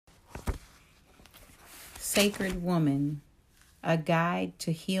Sacred Woman, A Guide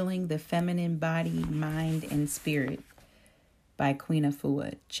to Healing the Feminine Body, Mind, and Spirit by Queen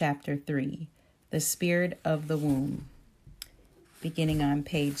Afua, Chapter 3, The Spirit of the Womb, beginning on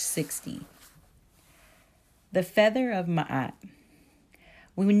page 60. The Feather of Ma'at.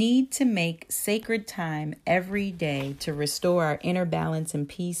 We need to make sacred time every day to restore our inner balance and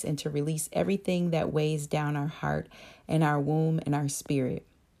peace and to release everything that weighs down our heart and our womb and our spirit.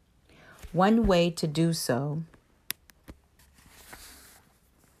 One way to do so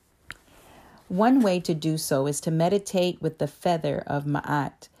is to meditate with the feather of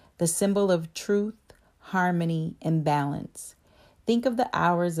Ma'at, the symbol of truth, harmony, and balance. Think of the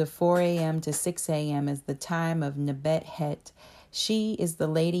hours of 4 a.m. to 6 a.m. as the time of Nebet Het. She is the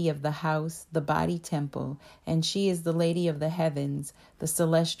lady of the house, the body temple, and she is the lady of the heavens, the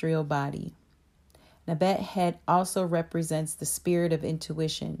celestial body. Nebet Het also represents the spirit of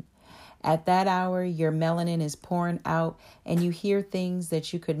intuition. At that hour, your melanin is pouring out and you hear things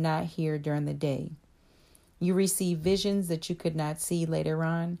that you could not hear during the day. You receive visions that you could not see later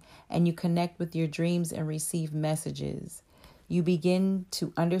on, and you connect with your dreams and receive messages. You begin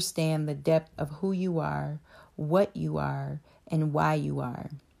to understand the depth of who you are, what you are, and why you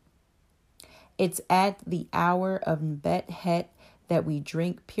are. It's at the hour of Nebet Het that we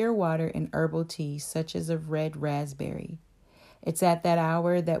drink pure water and herbal tea, such as of red raspberry. It's at that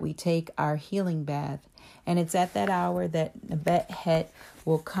hour that we take our healing bath, and it's at that hour that Nebet Het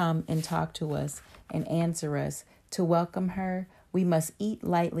will come and talk to us and answer us. To welcome her, we must eat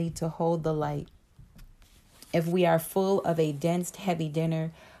lightly to hold the light. If we are full of a dense, heavy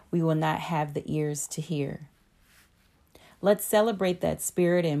dinner, we will not have the ears to hear. Let's celebrate that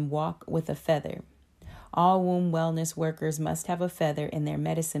spirit and walk with a feather. All womb wellness workers must have a feather in their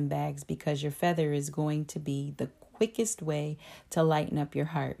medicine bags because your feather is going to be the quickest way to lighten up your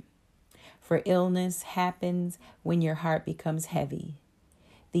heart. For illness happens when your heart becomes heavy.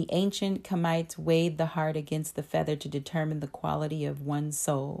 The ancient Kemites weighed the heart against the feather to determine the quality of one's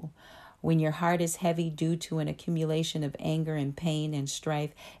soul. When your heart is heavy due to an accumulation of anger and pain and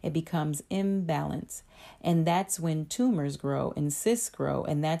strife, it becomes imbalanced. And that's when tumors grow and cysts grow,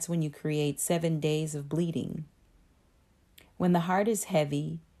 and that's when you create 7 days of bleeding. When the heart is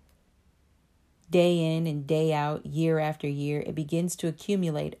heavy, day in and day out, year after year, it begins to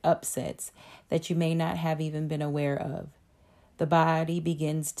accumulate upsets that you may not have even been aware of. The body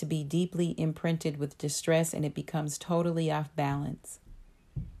begins to be deeply imprinted with distress and it becomes totally off balance.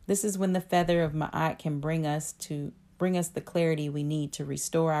 This is when the feather of Ma'at can bring us the clarity we need to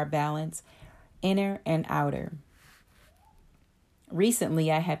restore our balance, inner and outer. Recently,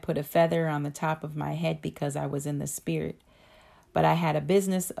 I had put a feather on the top of my head because I was in the spirit. But I had a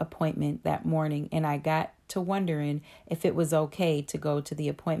business appointment that morning, and I got to wondering if it was okay to go to the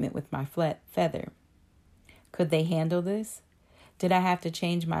appointment with my feather. Could they handle this? Did I have to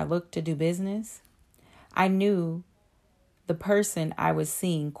change my look to do business? I knew the person I was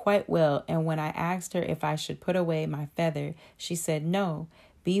seeing quite well, and when I asked her if I should put away my feather, she said, "No,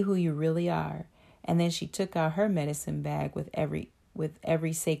 be who you really are." And then she took out her medicine bag which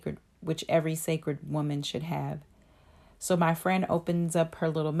every sacred woman should have. So my friend opens up her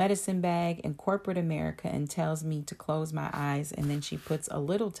little medicine bag in corporate America and tells me to close my eyes, and then she puts a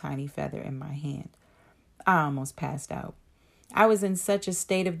little tiny feather in my hand. I almost passed out. I was in such a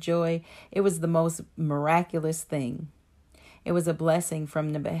state of joy. It was the most miraculous thing. It was a blessing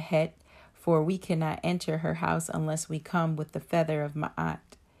from Nebet Het, for we cannot enter her house unless we come with the feather of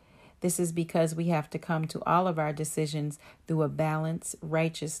Ma'at. This is because we have to come to all of our decisions through a balance,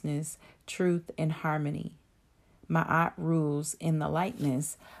 righteousness, truth, and harmony. Ma'at rules in the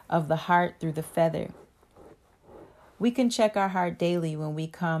lightness of the heart through the feather. We can check our heart daily when we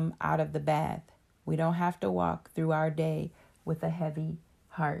come out of the bath. We don't have to walk through our day with a heavy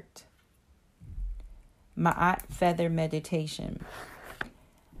heart. Ma'at feather meditation.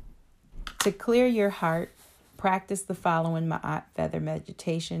 To clear your heart, practice the following Ma'at feather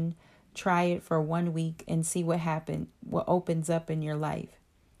meditation. Try it for 1 week and see what opens up in your life.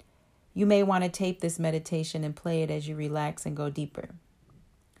 You may want to tape this meditation and play it as you relax and go deeper.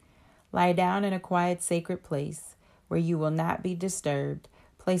 Lie down in a quiet, sacred place where you will not be disturbed.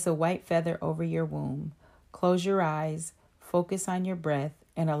 Place a white feather over your womb. Close your eyes, focus on your breath,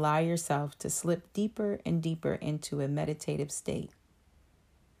 and allow yourself to slip deeper and deeper into a meditative state.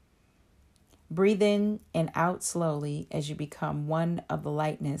 Breathe in and out slowly as you become one of the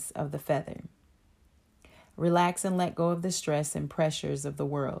lightness of the feather. Relax and let go of the stress and pressures of the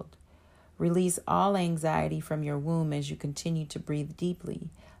world. Release all anxiety from your womb as you continue to breathe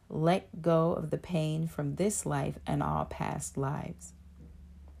deeply. Let go of the pain from this life and all past lives.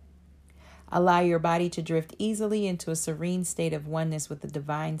 Allow your body to drift easily into a serene state of oneness with the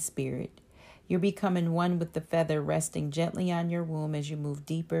divine spirit. You're becoming one with the feather resting gently on your womb as you move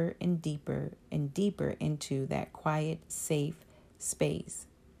deeper and deeper and deeper into that quiet, safe space.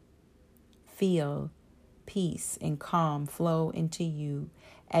 Feel peace and calm flow into you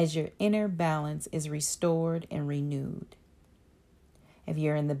as your inner balance is restored and renewed. If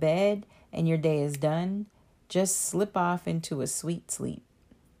you're in the bed and your day is done, just slip off into a sweet sleep.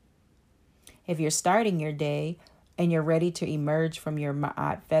 If you're starting your day and you're ready to emerge from your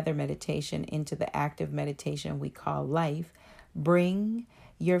Ma'at feather meditation into the active meditation we call life, bring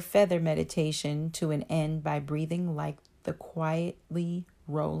your feather meditation to an end by breathing like the quietly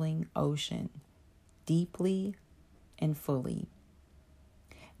rolling ocean, deeply and fully.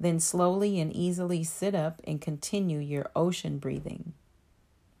 Then slowly and easily sit up and continue your ocean breathing.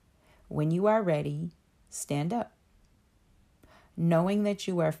 When you are ready, stand up. Knowing that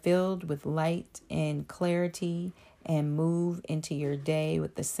you are filled with light and clarity, and move into your day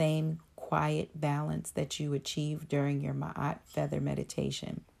with the same quiet balance that you achieved during your Ma'at feather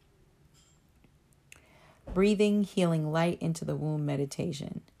meditation. Breathing healing light into the womb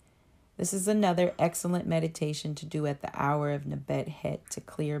meditation. This is another excellent meditation to do at the hour of Nabet Het to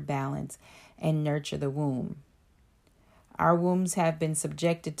clear balance and nurture the womb. Our wombs have been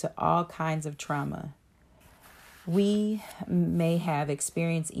subjected to all kinds of trauma. We may have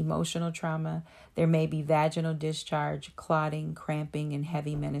experienced emotional trauma. There may be vaginal discharge, clotting, cramping, and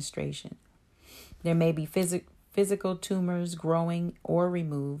heavy menstruation. There may be physical tumors growing or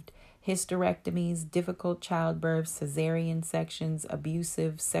removed, hysterectomies, difficult childbirths, cesarean sections,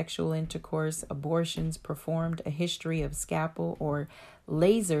 abusive sexual intercourse, abortions performed, a history of scalpel or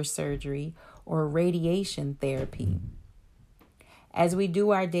laser surgery, or radiation therapy. As we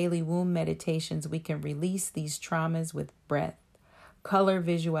do our daily womb meditations, we can release these traumas with breath, color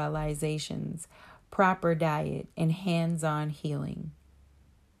visualizations, proper diet, and hands-on healing.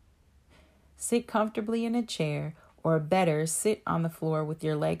 Sit comfortably in a chair, or better, sit on the floor with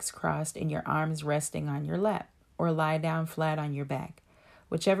your legs crossed and your arms resting on your lap, or lie down flat on your back,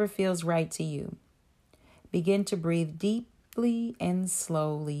 whichever feels right to you. Begin to breathe deeply and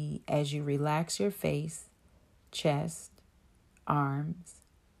slowly as you relax your face, chest, arms,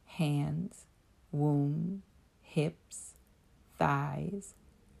 hands, womb, hips, thighs,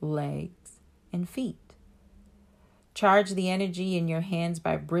 legs, and feet. Charge the energy in your hands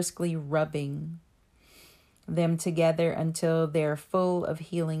by briskly rubbing them together until they're full of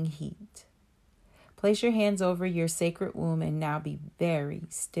healing heat. Place your hands over your sacred womb and now be very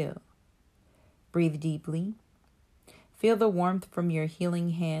still. Breathe deeply. Feel the warmth from your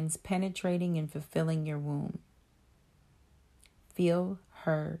healing hands penetrating and fulfilling your womb. Feel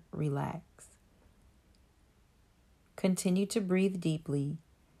her relax. Continue to breathe deeply.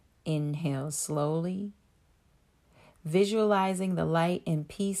 Inhale slowly, visualizing the light and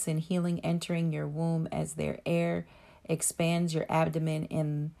peace and healing entering your womb as their air expands your abdomen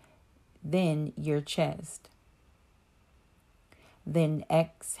and then your chest. Then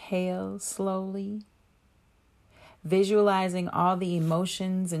exhale slowly, visualizing all the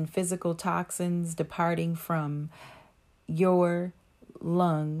emotions and physical toxins departing from your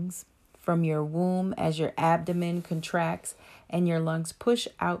lungs, from your womb as your abdomen contracts and your lungs push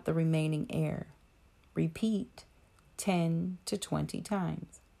out the remaining air. Repeat 10 to 20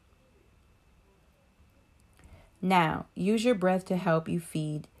 times. Now, use your breath to help you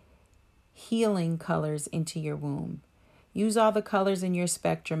feed healing colors into your womb. Use all the colors in your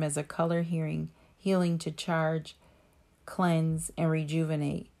spectrum as a color healing to charge, cleanse, and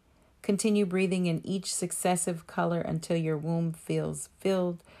rejuvenate. Continue breathing in each successive color until your womb feels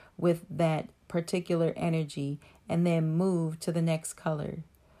filled with that particular energy, and then move to the next color.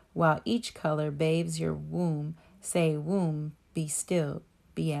 While each color bathes your womb, say, "Womb, be still,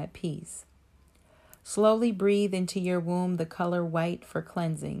 be at peace." Slowly breathe into your womb the color white for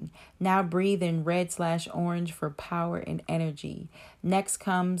cleansing. Now breathe in red/orange for power and energy. Next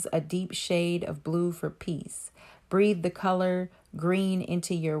comes a deep shade of blue for peace. Breathe the color green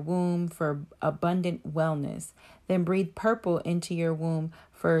into your womb for abundant wellness. Then breathe purple into your womb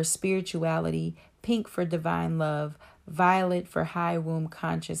for spirituality, pink for divine love, violet for high womb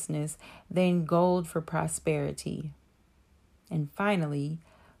consciousness, then gold for prosperity. And finally,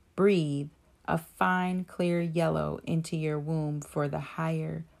 breathe a fine, clear yellow into your womb for the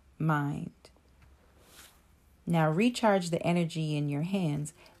higher mind. Now recharge the energy in your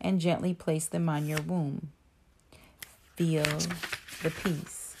hands and gently place them on your womb. Feel the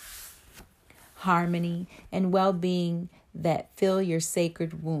peace, harmony, and well-being that fill your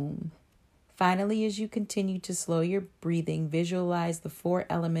sacred womb. Finally, as you continue to slow your breathing, visualize the 4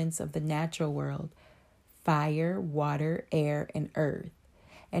 elements of the natural world: fire, water, air, and earth,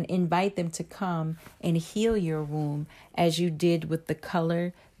 and invite them to come and heal your womb as you did with the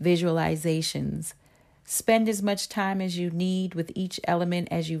color visualizations. Spend as much time as you need with each element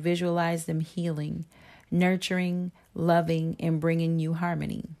as you visualize them healing, nurturing, loving, and bringing you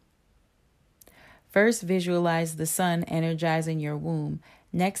harmony. First, visualize the sun energizing your womb.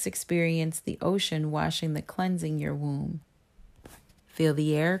 Next, experience the ocean washing the cleansing your womb. Feel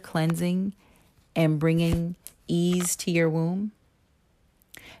the air cleansing and bringing ease to your womb.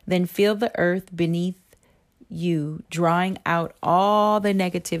 Then feel the earth beneath you drawing out all the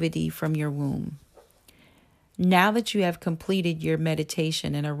negativity from your womb. Now that you have completed your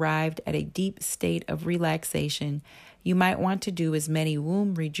meditation and arrived at a deep state of relaxation, you might want to do as many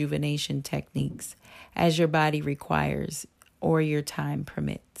womb rejuvenation techniques as your body requires or your time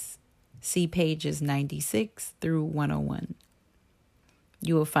permits. See pages 96 through 101.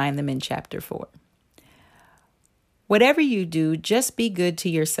 You will find them in chapter 4. Whatever you do, just be good to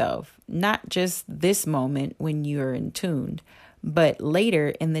yourself, not just this moment when you're in tune, but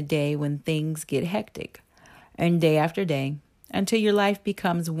later in the day when things get hectic, and day after day, until your life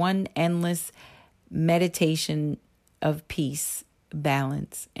becomes one endless meditation of peace,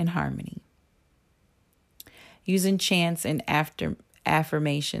 balance, and harmony. Using chants and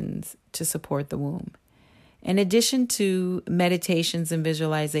affirmations to support the womb. In addition to meditations and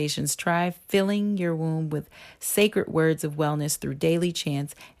visualizations, try filling your womb with sacred words of wellness through daily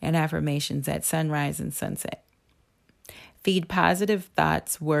chants and affirmations at sunrise and sunset. Feed positive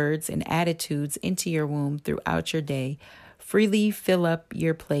thoughts, words, and attitudes into your womb throughout your day. Freely fill up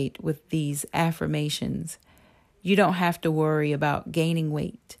your plate with these affirmations. You don't have to worry about gaining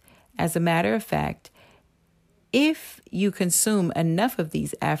weight. As a matter of fact, if you consume enough of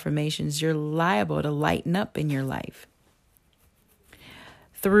these affirmations, you're liable to lighten up in your life.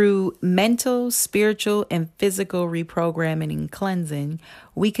 Through mental, spiritual, and physical reprogramming and cleansing,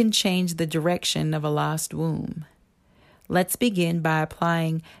 we can change the direction of a lost womb. Let's begin by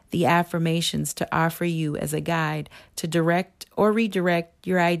applying the affirmations to offer you as a guide to direct or redirect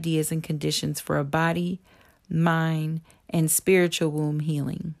your ideas and conditions for a body, mind, and spiritual womb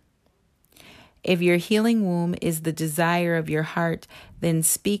healing. If your healing womb is the desire of your heart, then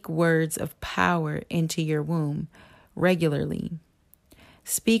speak words of power into your womb regularly.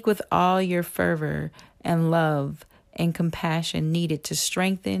 Speak with all your fervor and love and compassion needed to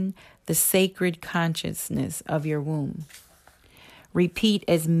strengthen the sacred consciousness of your womb. Repeat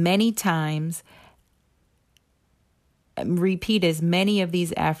as many of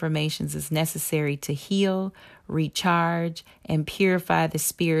these affirmations as necessary to heal, recharge, and purify the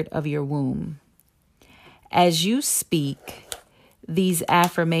spirit of your womb. As you speak these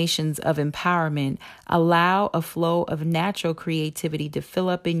affirmations of empowerment, allow a flow of natural creativity to fill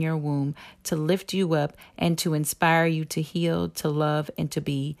up in your womb, to lift you up, and to inspire you to heal, to love, and to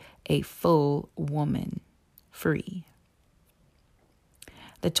be a full woman, free.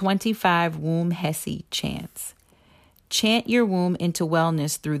 The 25 womb Hesi chants. Chant your womb into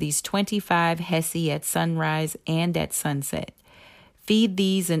wellness through these 25 Hesi at sunrise and at sunset. Feed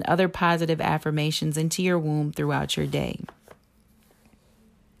these and other positive affirmations into your womb throughout your day.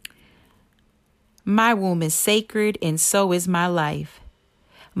 My womb is sacred, and so is my life.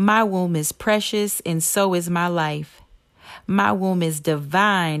 My womb is precious, and so is my life. My womb is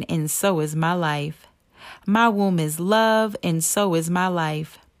divine, and so is my life. My womb is love, and so is my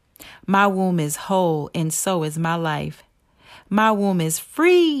life. My womb is whole, and so is my life. My womb is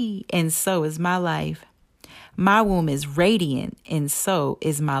free, and so is my life. My womb is radiant, and so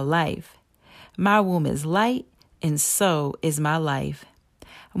is my life. My womb is light, and so is my life.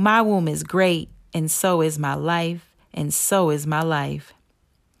 My womb is great, and so is my life, and so is my life.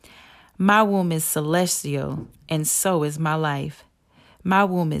 My womb is celestial, and so is my life. My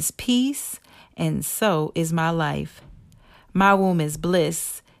womb is peace, and so is my life. My womb is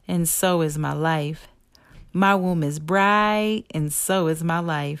bliss, and so is my life. My womb is bright, and so is my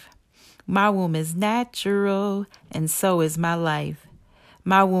life. My womb is natural, and so is my life.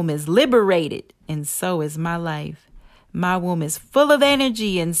 My womb is liberated, and so is my life. My womb is full of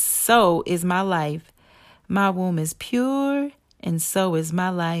energy, and so is my life. My womb is pure, and so is my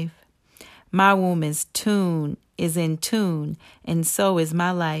life. My womb is in tune, and so is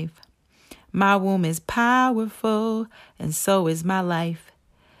my life. My womb is powerful, and so is my life.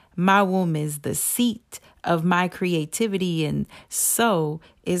 My womb is the seat of my creativity, and so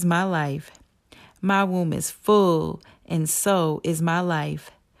is my life. My womb is full, and so is my life.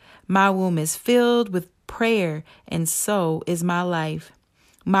 My womb is filled with prayer, and so is my life.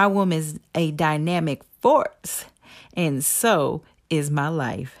 My womb is a dynamic force, and so is my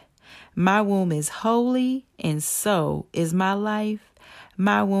life. My womb is holy, and so is my life.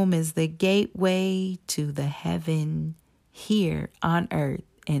 My womb is the gateway to the heaven here on earth,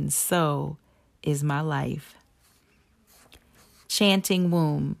 and so is my life. Chanting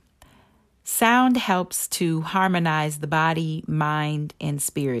womb. Sound helps to harmonize the body, mind, and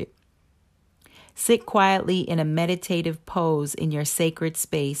spirit. Sit quietly in a meditative pose in your sacred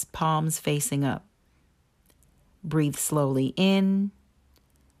space, palms facing up. Breathe slowly in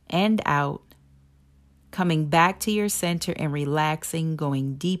and out, coming back to your center and relaxing,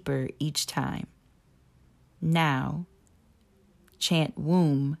 going deeper each time. Now, chant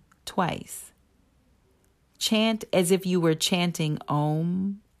womb twice. Chant as if you were chanting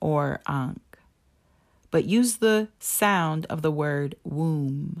Om or Ankh, but use the sound of the word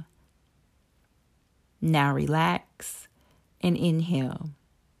womb. Now relax and inhale.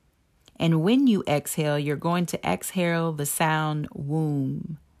 And when you exhale, you're going to exhale the sound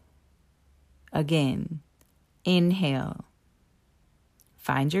womb. Again, inhale.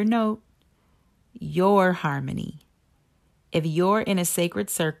 Find your note, your harmony. If you're in a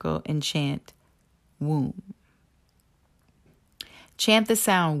sacred circle and chant womb. Chant the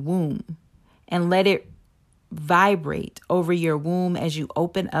sound womb and let it vibrate over your womb as you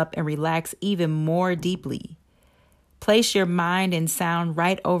open up and relax even more deeply. Place your mind and sound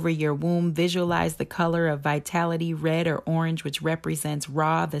right over your womb. Visualize the color of vitality, red or orange, which represents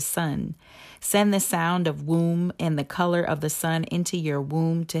Ra, the sun. Send the sound of womb and the color of the sun into your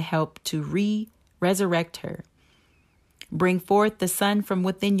womb to help to resurrect her. Bring forth the sun from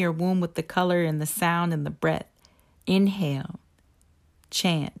within your womb with the color and the sound and the breath. Inhale.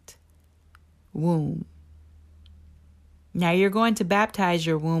 Chant womb. Now you're going to baptize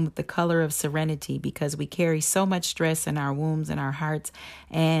your womb with the color of serenity because we carry so much stress in our wombs and our hearts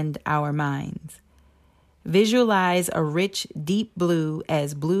and our minds. Visualize a rich, deep blue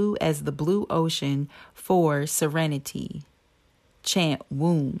as the blue ocean for serenity. Chant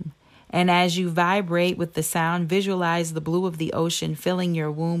womb. And as you vibrate with the sound, visualize the blue of the ocean filling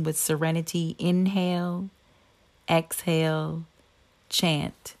your womb with serenity. Inhale, exhale,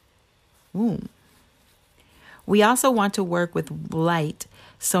 chant womb. We also want to work with light,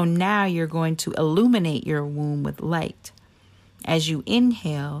 so now you're going to illuminate your womb with light. As you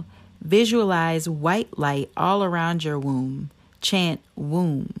inhale, visualize white light all around your womb. Chant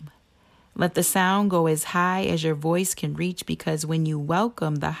womb. Let the sound go as high as your voice can reach, because when you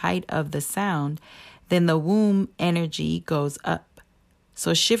welcome the height of the sound, then the womb energy goes up.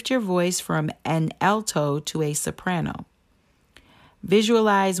 So shift your voice from an alto to a soprano.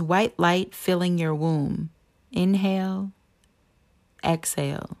 Visualize white light filling your womb. Inhale,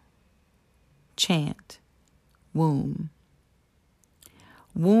 exhale, chant womb.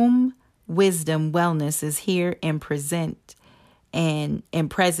 Womb wisdom wellness is here and present, and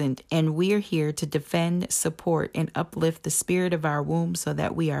we're here to defend, support, and uplift the spirit of our womb so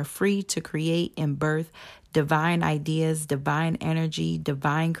that we are free to create and birth divine ideas, divine energy,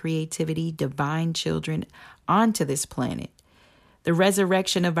 divine creativity, divine children onto this planet. The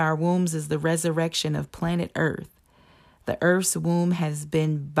resurrection of our wombs is the resurrection of planet Earth. The Earth's womb has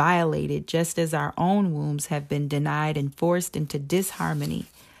been violated just as our own wombs have been denied and forced into disharmony.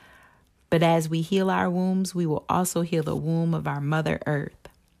 But as we heal our wombs, we will also heal the womb of our Mother Earth.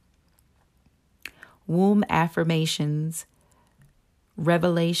 Womb affirmations,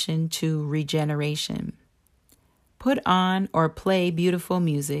 revelation to regeneration. Put on or play beautiful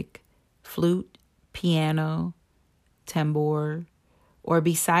music, flute, piano, tambour, or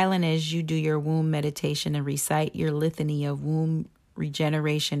be silent as you do your womb meditation and recite your litany of womb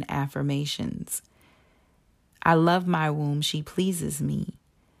regeneration affirmations. I love my womb. She pleases me.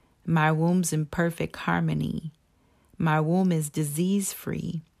 My womb's in perfect harmony. My womb is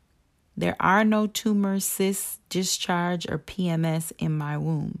disease-free. There are no tumors, cysts, discharge, or PMS in my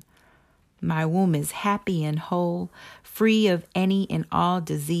womb. My womb is happy and whole, free of any and all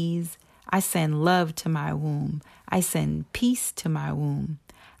disease. I send love to my womb. I send peace to my womb.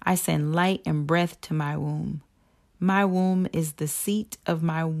 I send light and breath to my womb. My womb is the seat of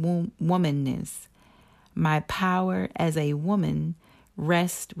my womanness. My power as a woman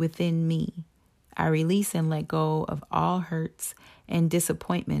rests within me. I release and let go of all hurts and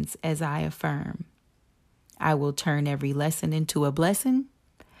disappointments as I affirm. I will turn every lesson into a blessing.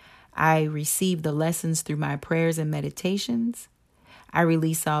 I receive the lessons through my prayers and meditations. I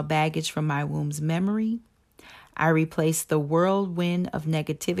release all baggage from my womb's memory. I replace the whirlwind of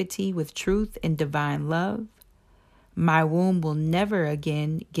negativity with truth and divine love. My womb will never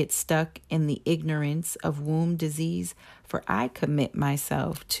again get stuck in the ignorance of womb disease, for I commit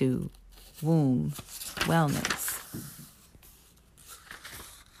myself to womb wellness.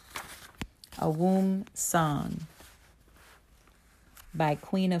 A Womb Song by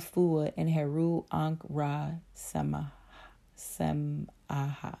Queen Afua and Heru Ankh Ra Semaha.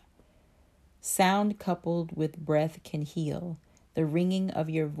 Sound coupled with breath can heal. The ringing of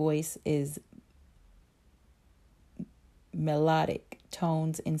your voice is melodic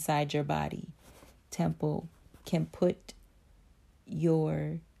tones inside your body. Temple can put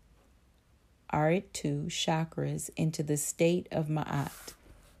your Aritu chakras into the state of Ma'at.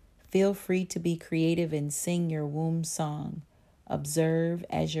 Feel free to be creative and sing your womb song. Observe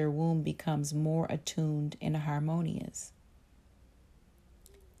as your womb becomes more attuned and harmonious.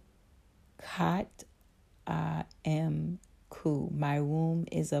 Kat am ku, my womb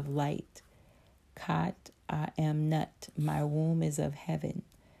is of light. Kat am nut, my womb is of heaven.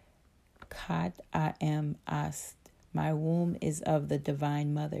 Kat am ast, my womb is of the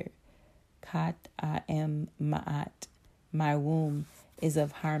Divine Mother. Kat am ma'at, my womb is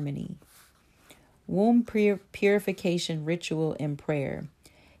of harmony. Womb purification ritual and prayer.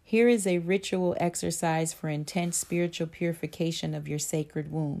 Here is a ritual exercise for intense spiritual purification of your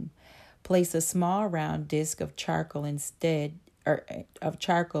sacred womb. Place a small round disc of charcoal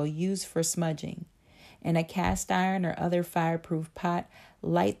used for smudging. In a cast iron or other fireproof pot,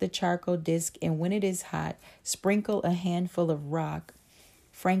 light the charcoal disc, and when it is hot, sprinkle a handful of rock,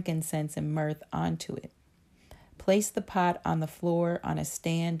 frankincense, and myrrh onto it. Place the pot on the floor, on a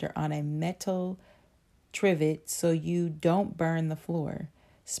stand, or on a metal trivet so you don't burn the floor.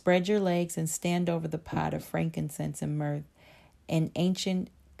 Spread your legs and stand over the pot of frankincense and myrrh. An ancient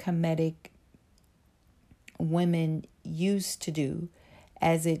Kemetic women used to do.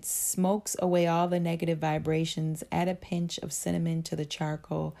 As it smokes away all the negative vibrations, add a pinch of cinnamon to the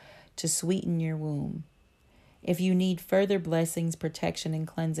charcoal to sweeten your womb. If you need further blessings, protection, and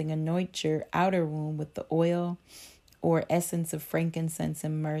cleansing, anoint your outer womb with the oil or essence of frankincense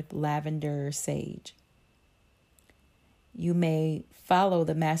and myrrh, lavender, or sage. You may follow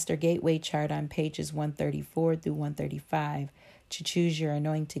the Master Gateway chart on pages 134 through 135 to choose your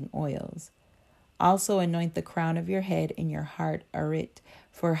anointing oils. Also anoint the crown of your head and your heart arit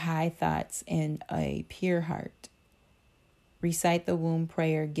for high thoughts and a pure heart. Recite the womb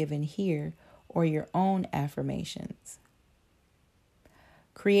prayer given here or your own affirmations.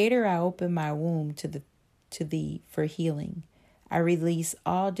 Creator, I open my womb to thee for healing. I release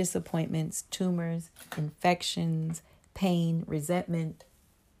all disappointments, tumors, infections, pain, resentment,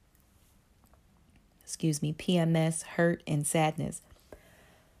 PMS, hurt, and sadness.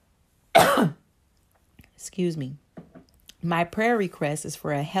 My prayer request is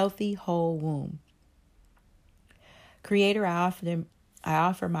for a healthy, whole womb. Creator, I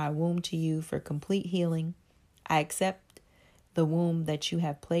offer my womb to you for complete healing. I accept the womb that you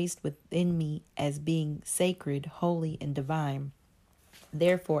have placed within me as being sacred, holy, and divine.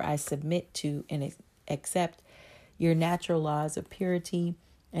 Therefore, I submit to and accept your natural laws of purity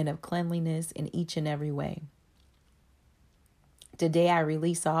and of cleanliness in each and every way. Today, I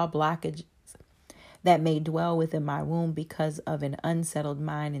release all blockages that may dwell within my womb because of an unsettled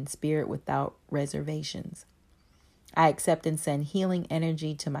mind and spirit without reservations. I accept and send healing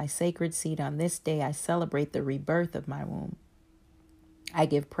energy to my sacred seat. On this day, I celebrate the rebirth of my womb. I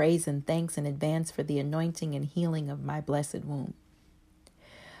give praise and thanks in advance for the anointing and healing of my blessed womb.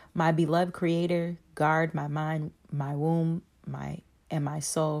 My beloved Creator, guard my mind, my womb, and my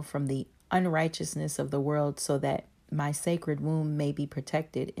soul from the unrighteousness of the world so that my sacred womb may be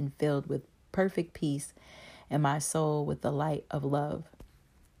protected and filled with perfect peace and my soul with the light of love.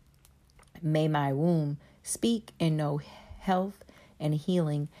 May my womb speak and know health and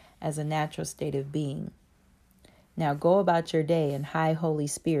healing as a natural state of being. Now go about your day in high Holy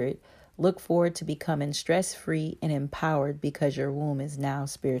Spirit. Look forward to becoming stress-free and empowered because your womb is now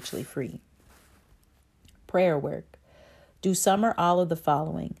spiritually free. Prayer work. Do some or all of the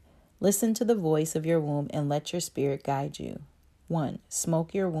following. Listen to the voice of your womb and let your spirit guide you. 1.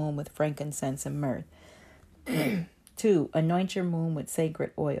 Smoke your womb with frankincense and myrrh. 2. Anoint your womb with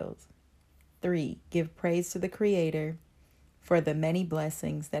sacred oils. 3. Give praise to the Creator for the many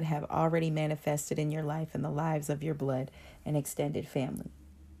blessings that have already manifested in your life and the lives of your blood and extended family.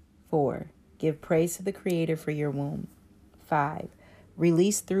 4. Give praise to the Creator for your womb. 5.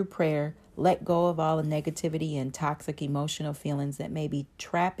 Release through prayer. Let go of all the negativity and toxic emotional feelings that may be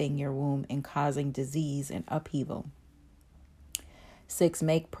trapping your womb and causing disease and upheaval. 6.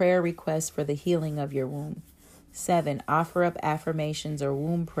 Make prayer requests for the healing of your womb. 7. Offer up affirmations or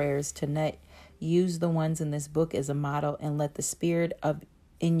womb prayers to Use the ones in this book as a model and let the spirit of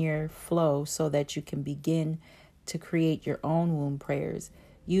in your flow so that you can begin to create your own womb prayers.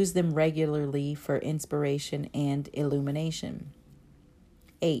 Use them regularly for inspiration and illumination.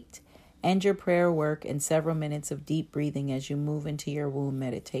 8. End your prayer work in several minutes of deep breathing as you move into your womb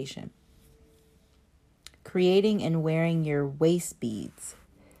meditation. Creating and wearing your waist beads.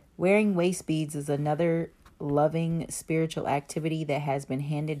 Wearing waist beads is another loving spiritual activity that has been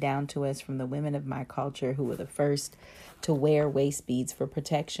handed down to us from the women of my culture who were the first to wear waist beads for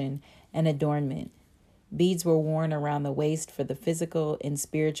protection and adornment. Beads were worn around the waist for the physical and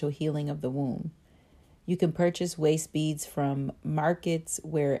spiritual healing of the womb. You can purchase waist beads from markets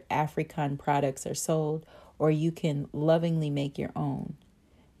where African products are sold, or you can lovingly make your own.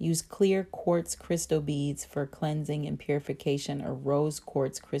 Use clear quartz crystal beads for cleansing and purification, or rose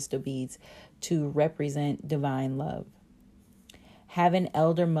quartz crystal beads to represent divine love. Have an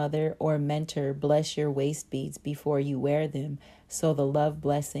elder mother or mentor bless your waist beads before you wear them so the love,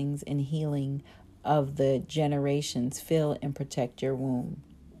 blessings, and healing of the generations fill and protect your womb.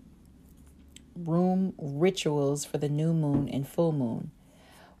 Room rituals for the new moon and full moon.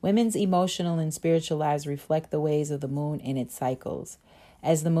 Women's emotional and spiritual lives reflect the ways of the moon and its cycles.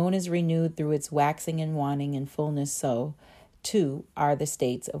 As the moon is renewed through its waxing and waning and fullness, so, too, are the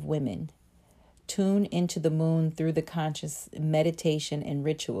states of women. Tune into the moon through the conscious meditation and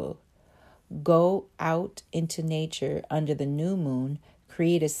ritual. Go out into nature under the new moon.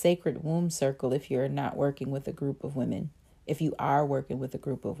 Create a sacred womb circle if you're not working with a group of women. If you are working with a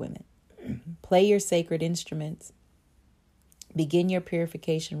group of women. Play your sacred instruments. Begin your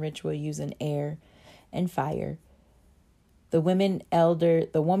purification ritual using air and fire. The woman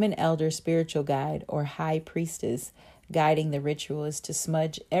elder spiritual guide or high priestess guiding the ritual is to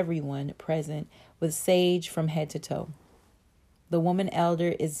smudge everyone present with sage from head to toe. The woman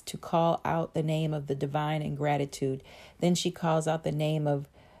elder is to call out the name of the divine in gratitude. Then she calls out the name of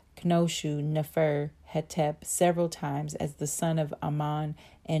Khnoshu, Nefer, Hetep several times as the son of Ammon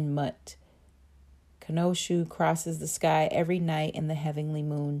and Mut. Khnoshu crosses the sky every night in the heavenly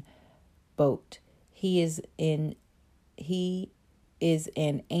moon boat. He is an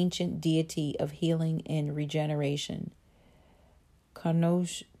ancient deity of healing and regeneration.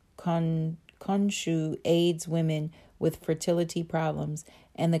 Khonshu aids women with fertility problems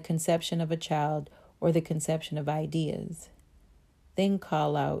and the conception of a child or the conception of ideas. Then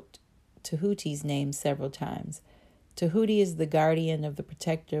call out Tahuti's name several times. Tahuti is the guardian of the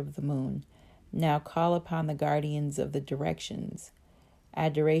protector of the moon. Now call upon the guardians of the directions.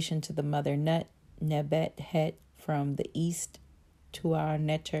 Adoration to the mother Nut, Nebet Het from the east, Tuar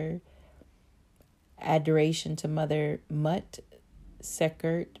Neter. Adoration to mother Mut,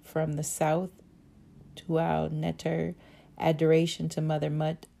 Sekert from the south, Tual Neter. Adoration to mother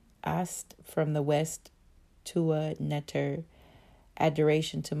Mut, Ast from the west, Tua Neter.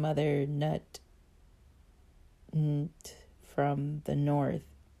 Adoration to mother Nut, Nt from the north,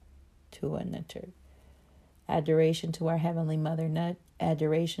 Tua Neter. Adoration to our heavenly mother Nut.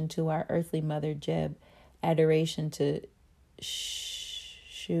 Adoration to our earthly mother Jeb. Adoration to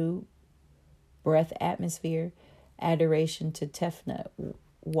Shu, breath, atmosphere. Adoration to Tefna,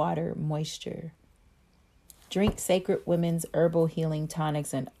 water, moisture. Drink sacred women's herbal healing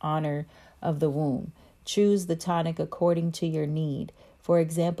tonics in honor of the womb. Choose the tonic according to your need. For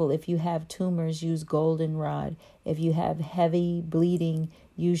example, if you have tumors, use goldenrod. If you have heavy bleeding,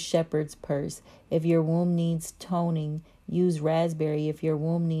 use shepherd's purse. If your womb needs toning, use raspberry. If your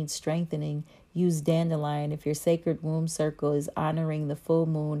womb needs strengthening, use dandelion. If your sacred womb circle is honoring the full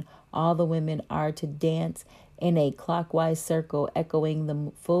moon, all the women are to dance in a clockwise circle, echoing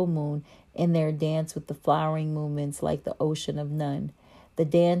the full moon in their dance with the flowering movements like the ocean of Nun. The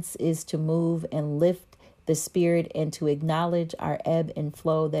dance is to move and lift the spirit and to acknowledge our ebb and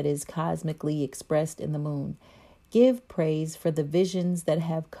flow that is cosmically expressed in the moon. Give praise for the visions that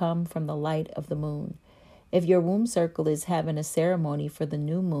have come from the light of the moon. If your womb circle is having a ceremony for the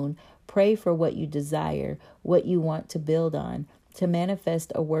new moon, pray for what you desire, what you want to build on, to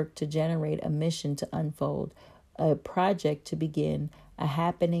manifest a work to generate a mission to unfold, a project to begin, a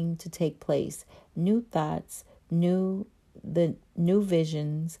happening to take place, new thoughts, new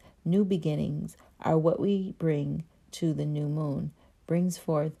visions, new beginnings are what we bring to the new moon. Brings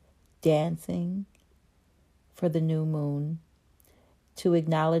forth dancing for the new moon to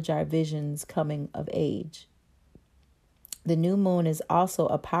acknowledge our visions coming of age. The new moon is also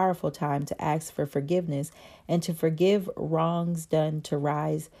a powerful time to ask for forgiveness and to forgive wrongs done, to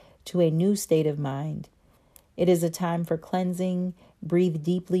rise to a new state of mind. It is a time for cleansing. Breathe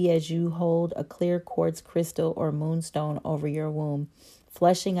deeply as you hold a clear quartz crystal or moonstone over your womb.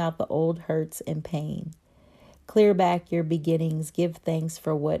 flushing out the old hurts and pain. Clear back your beginnings. Give thanks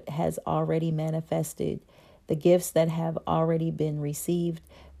for what has already manifested, the gifts that have already been received,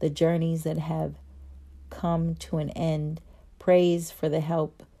 the journeys that have come to an end. Praise for the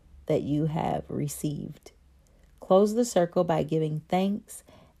help that you have received. Close the circle by giving thanks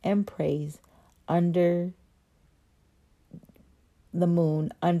and praise under the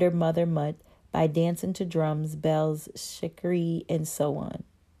moon, under Mother Mut, by dancing to drums, bells, shikari, and so on.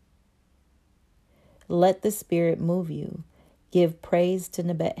 Let the spirit move you. Give praise to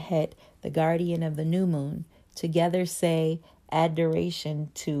Nebet Het, the guardian of the new moon. Together say adoration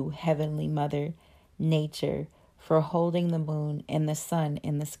to Heavenly Mother Nature for holding the moon and the sun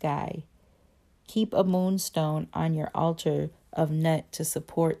in the sky. Keep a moonstone on your altar of Nut to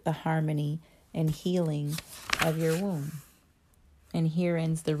support the harmony and healing of your womb. And here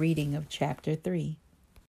ends the reading of chapter 3.